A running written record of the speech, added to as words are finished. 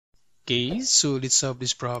Okay, so let's solve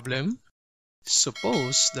this problem.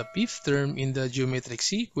 Suppose the fifth term in the geometric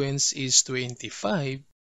sequence is 25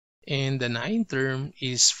 and the ninth term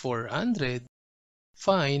is 400.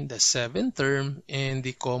 Find the seventh term and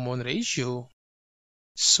the common ratio.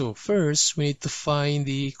 So first, we need to find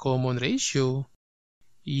the common ratio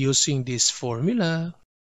using this formula.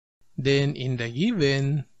 Then in the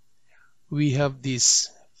given, we have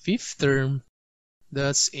this fifth term,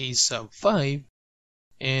 that's a sub 5.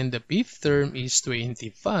 And the fifth term is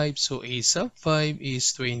 25, so a sub 5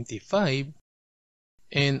 is 25.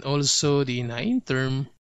 And also the ninth term,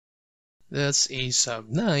 that's a sub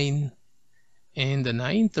 9. And the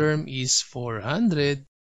ninth term is 400,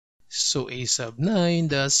 so a sub 9,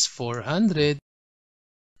 that's 400.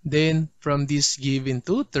 Then from these given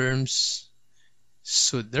two terms,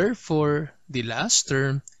 so therefore the last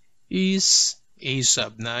term is a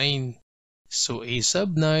sub 9. So a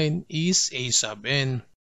sub 9 is a sub n.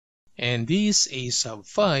 And this a sub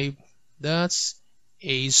 5, that's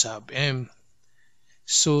a sub m.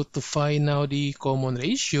 So to find now the common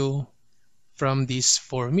ratio from this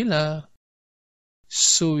formula,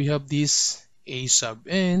 so we have this a sub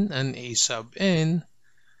n and a sub n,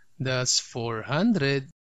 that's 400,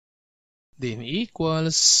 then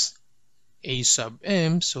equals a sub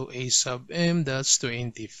m, so a sub m, that's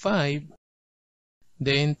 25,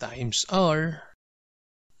 then times r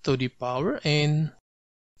to the power n.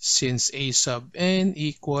 Since a sub n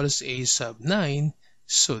equals a sub 9,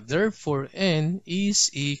 so therefore n is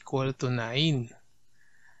equal to 9.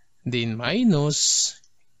 Then minus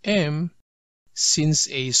m, since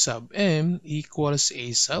a sub m equals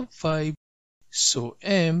a sub 5, so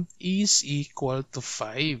m is equal to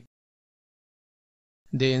 5.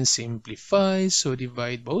 Then simplify, so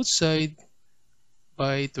divide both sides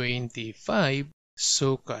by 25,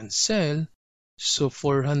 so cancel. So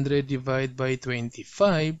 400 divided by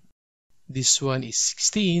 25, this one is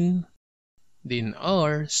 16. Then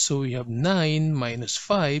r, so we have 9 minus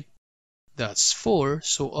 5, that's 4,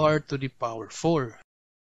 so r to the power 4.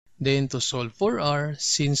 Then to solve for r,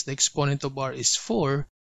 since the exponent of r is 4,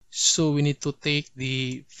 so we need to take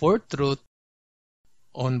the fourth root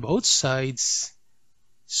on both sides,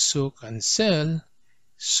 so cancel.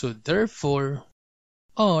 So therefore,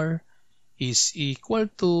 r is equal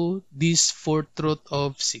to this fourth root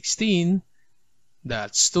of 16,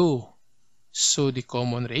 that's 2. So the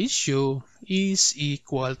common ratio is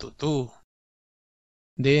equal to 2.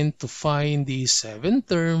 Then to find the seventh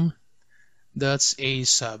term, that's a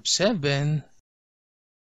sub 7.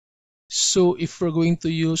 So if we're going to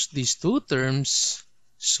use these two terms,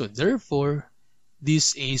 so therefore,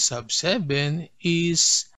 this a sub 7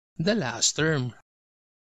 is the last term.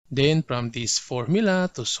 Then from this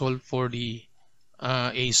formula to solve for the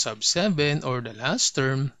a sub 7 or the last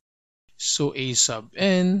term, so a sub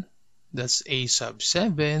n, that's a sub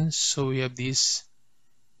 7, so we have this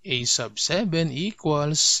a sub 7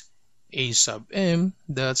 equals a sub m,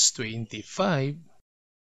 that's 25.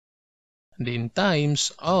 Then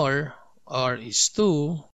times r is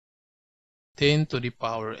 2, 10 to the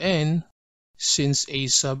power n. Since a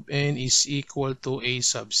sub n is equal to a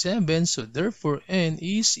sub 7, so therefore n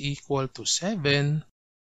is equal to 7.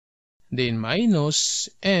 Then minus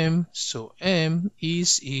m, so m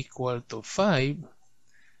is equal to 5.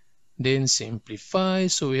 Then simplify,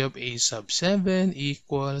 so we have a sub 7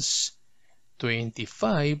 equals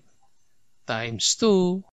 25 times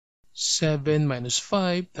 2, 7 minus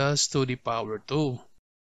 5, that's to the power 2.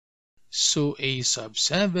 So a sub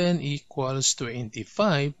 7 equals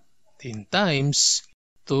 25. 10 times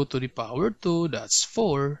 2 to the power 2, that's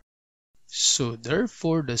 4. So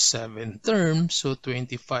therefore, the seventh term, so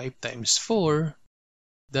 25 times 4,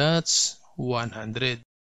 that's 100.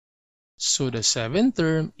 So the seventh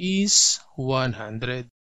term is 100.